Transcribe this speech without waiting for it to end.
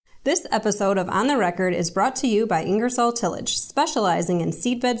This episode of On the Record is brought to you by Ingersoll Tillage, specializing in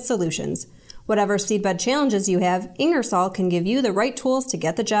seedbed solutions. Whatever seedbed challenges you have, Ingersoll can give you the right tools to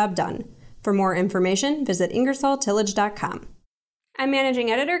get the job done. For more information, visit ingersolltillage.com. I'm Managing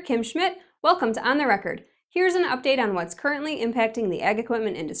Editor Kim Schmidt. Welcome to On the Record. Here's an update on what's currently impacting the ag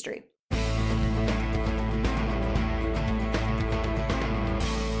equipment industry.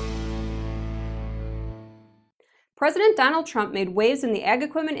 President Donald Trump made waves in the ag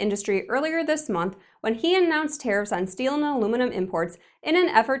equipment industry earlier this month when he announced tariffs on steel and aluminum imports in an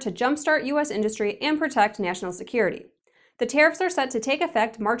effort to jumpstart U.S. industry and protect national security. The tariffs are set to take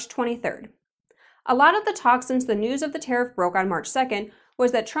effect March 23rd. A lot of the talk since the news of the tariff broke on March 2nd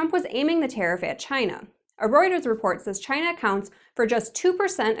was that Trump was aiming the tariff at China. A Reuters report says China accounts for just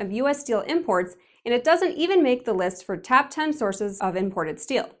 2% of U.S. steel imports, and it doesn't even make the list for top 10 sources of imported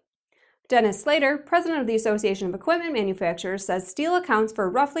steel. Dennis Slater, president of the Association of Equipment Manufacturers, says steel accounts for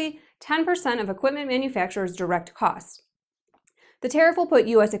roughly 10% of equipment manufacturers' direct costs. The tariff will put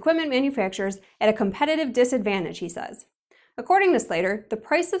U.S. equipment manufacturers at a competitive disadvantage, he says. According to Slater, the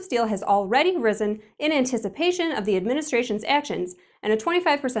price of steel has already risen in anticipation of the administration's actions, and a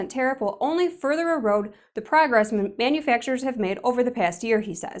 25% tariff will only further erode the progress manufacturers have made over the past year,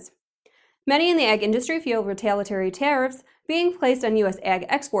 he says. Many in the ag industry feel retaliatory tariffs being placed on U.S. ag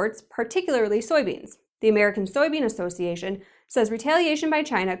exports, particularly soybeans. The American Soybean Association says retaliation by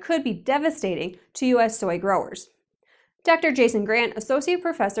China could be devastating to U.S. soy growers. Dr. Jason Grant, associate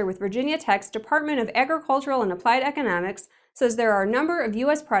professor with Virginia Tech's Department of Agricultural and Applied Economics, says there are a number of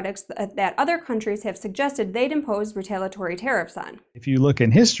U.S. products that other countries have suggested they'd impose retaliatory tariffs on. If you look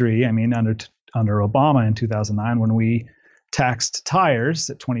in history, under Obama in 2009, when we taxed tires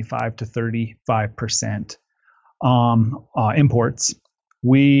at 25 to 35% imports,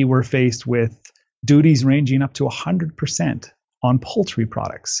 we were faced with duties ranging up to 100% on poultry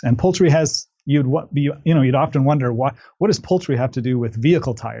products. And poultry has, you'd often wonder, what does poultry have to do with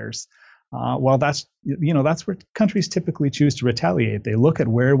vehicle tires? Well, that's where countries typically choose to retaliate. They look at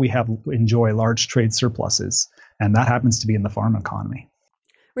where we enjoy large trade surpluses, and that happens to be in the farm economy.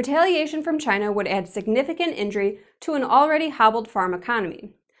 Retaliation from China would add significant injury to an already hobbled farm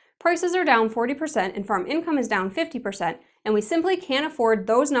economy. Prices are down 40% and farm income is down 50%, and we simply can't afford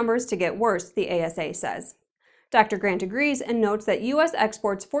those numbers to get worse, the ASA says. Dr. Grant agrees and notes that U.S.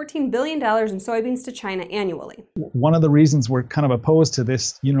 exports $14 billion in soybeans to China annually. One of the reasons we're kind of opposed to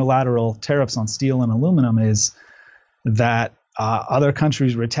this unilateral tariffs on steel and aluminum is that other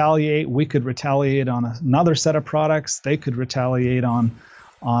countries retaliate. We could retaliate on another set of products. They could retaliate on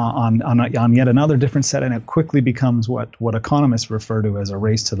yet another different set, and it quickly becomes what economists refer to as a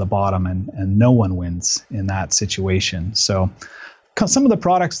race to the bottom, and no one wins in that situation. So some of the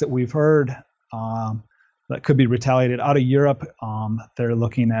products that we've heard that could be retaliated out of Europe, they're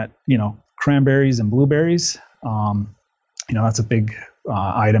looking at, cranberries and blueberries. That's a big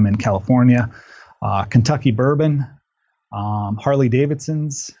item in California. Kentucky bourbon, Harley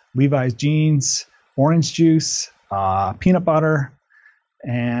Davidsons, Levi's jeans, orange juice, peanut butter,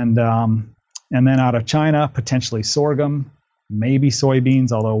 and then out of China, potentially sorghum, maybe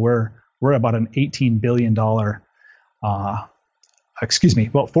soybeans, although we're about an $14 billion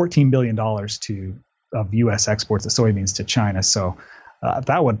of U.S. exports of soybeans to China. So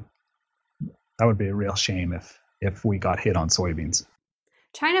that would be a real shame if we got hit on soybeans.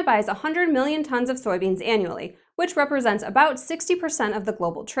 China buys 100 million tons of soybeans annually, which represents about 60% of the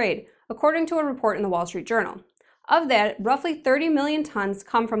global trade, according to a report in the Wall Street Journal. Of that, roughly 30 million tons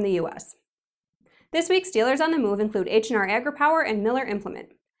come from the U.S. This week's dealers on the move include H&R AgriPower and Miller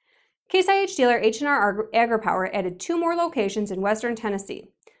Implement. Case IH dealer H&R AgriPower added 2 more locations in western Tennessee.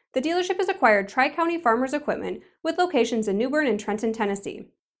 The dealership has acquired Tri-County Farmers Equipment with locations in New Bern and Trenton, Tennessee.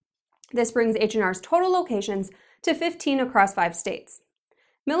 This brings H&R's total locations to 15 across 5 states.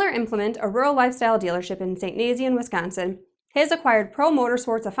 Miller Implement, a rural lifestyle dealership in St. Nazian, Wisconsin, has acquired Pro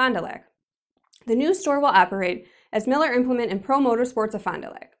Motorsports of Fond du Lac. The new store will operate as Miller Implement and Pro Motorsports of Fond du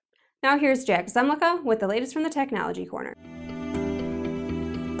Lac. Now here's Jack Zemlicka with the latest from the Technology Corner.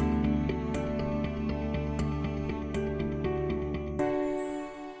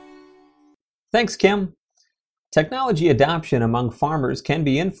 Thanks, Kim. Technology adoption among farmers can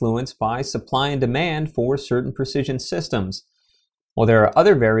be influenced by supply and demand for certain precision systems. While there are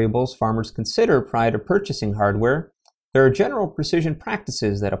other variables farmers consider prior to purchasing hardware, there are general precision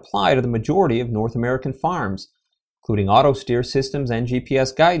practices that apply to the majority of North American farms, including auto steer systems and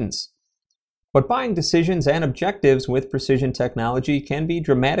GPS guidance. But buying decisions and objectives with precision technology can be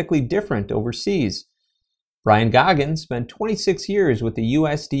dramatically different overseas. Brian Goggins spent 26 years with the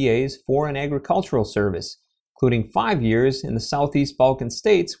USDA's Foreign Agricultural Service, including 5 years in the Southeast Balkan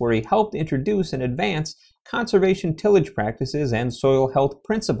states where he helped introduce and advance conservation tillage practices and soil health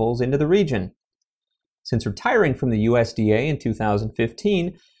principles into the region. Since retiring from the USDA in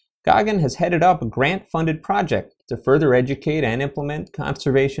 2015, Gagan has headed up a grant-funded project to further educate and implement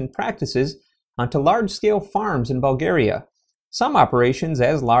conservation practices onto large-scale farms in Bulgaria, some operations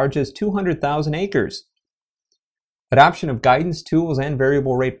as large as 200,000 acres. Adoption of guidance, tools, and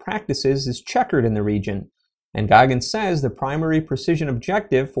variable rate practices is checkered in the region, and Gagan says the primary precision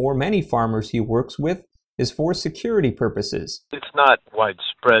objective for many farmers he works with is for security purposes. It's not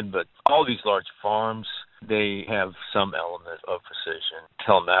widespread, but all these large farms, they have some element of precision.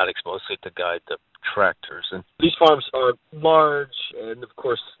 Telematics mostly to guide the tractors. And these farms are large, and of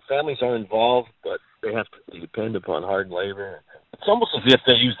course families are involved, but they have to depend upon hard labor. It's almost as if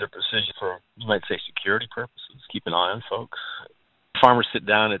they use their precision for, you might say, security purposes, keep an eye on folks. Farmers sit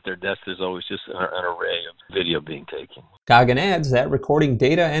down at their desk, there's always just an array of video being taken. Gagan adds that recording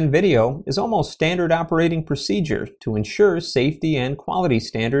data and video is almost standard operating procedure to ensure safety and quality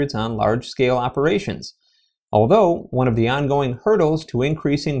standards on large-scale operations, although one of the ongoing hurdles to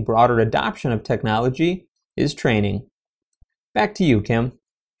increasing broader adoption of technology is training. Back to you, Kim.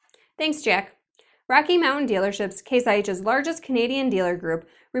 Thanks, Jack. Rocky Mountain Dealerships, Case IH's largest Canadian dealer group,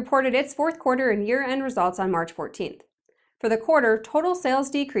 reported its fourth quarter and year-end results on March 14th. For the quarter, total sales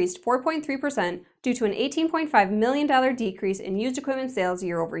decreased 4.3% due to an $18.5 million decrease in used equipment sales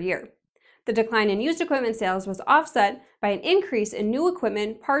year over year. The decline in used equipment sales was offset by an increase in new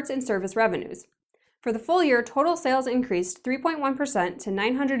equipment, parts, and service revenues. For the full year, total sales increased 3.1% to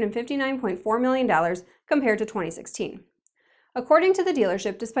 $959.4 million compared to 2016. According to the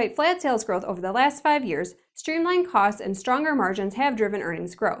dealership, despite flat sales growth over the last 5 years, streamlined costs and stronger margins have driven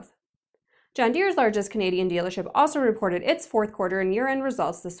earnings growth. John Deere's largest Canadian dealership also reported its fourth quarter and year-end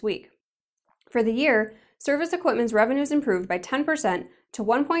results this week. For the year, service equipment's revenues improved by 10% to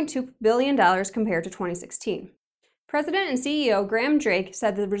 $1.2 billion compared to 2016. President and CEO Graham Drake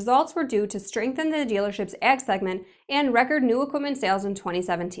said the results were due to strength in the dealership's ag segment and record new equipment sales in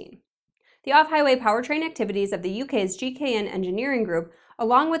 2017. The off-highway powertrain activities of the UK's GKN Engineering Group,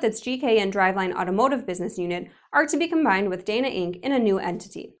 along with its GKN Driveline Automotive business unit, are to be combined with Dana Inc. in a new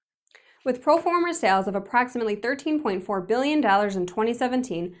entity. With pro forma sales of approximately $13.4 billion in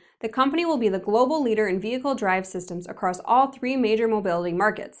 2017, the company will be the global leader in vehicle drive systems across all 3 major mobility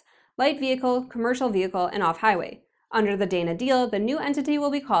markets: light vehicle, commercial vehicle, and off-highway. Under the Dana deal, the new entity will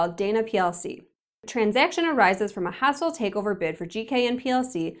be called Dana plc. The transaction arises from a hostile takeover bid for GKN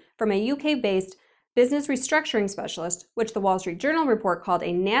plc from a UK-based business restructuring specialist, which the Wall Street Journal report called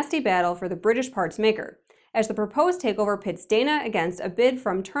a nasty battle for the British parts maker, as the proposed takeover pits Dana against a bid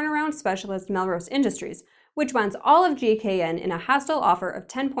from turnaround specialist Melrose Industries, which wants all of GKN in a hostile offer of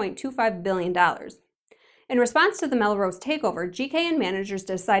 $10.25 billion. In response to the Melrose takeover, GKN managers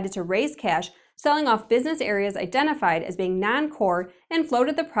decided to raise cash, selling off business areas identified as being non-core, and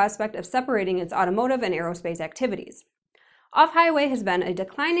floated the prospect of separating its automotive and aerospace activities. Off-highway has been a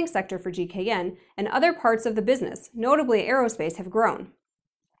declining sector for GKN, and other parts of the business, notably aerospace, have grown.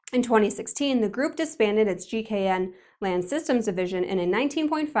 In 2016, the group disbanded its GKN Land Systems division in a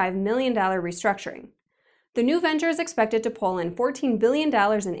 $19.5 million restructuring. The new venture is expected to pull in $14 billion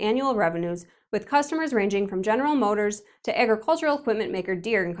in annual revenues, with customers ranging from General Motors to agricultural equipment maker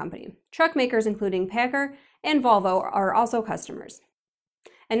Deere & Company. Truck makers including Packer and Volvo are also customers.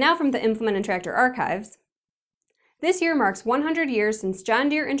 And now from the Implement and Tractor Archives. This year marks 100 years since John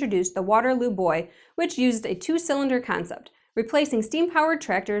Deere introduced the Waterloo Boy, which used a 2-cylinder concept, replacing steam-powered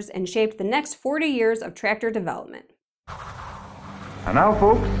tractors, and shaped the next 40 years of tractor development. And now,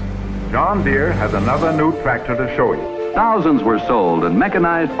 folks, John Deere has another new tractor to show you. Thousands were sold and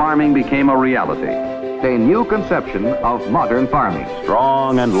mechanized farming became a reality. A new conception of modern farming.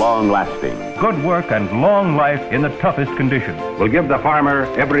 Strong and long-lasting. Good work and long life in the toughest conditions will give the farmer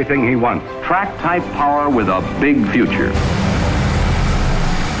everything he wants. Track-type power with a big future.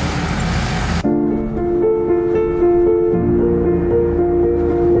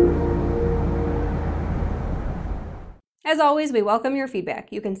 As always, we welcome your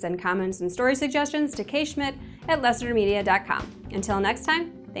feedback. You can send comments and story suggestions to kschmidt@lessitermedia.com. Until next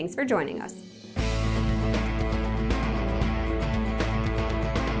time, thanks for joining us.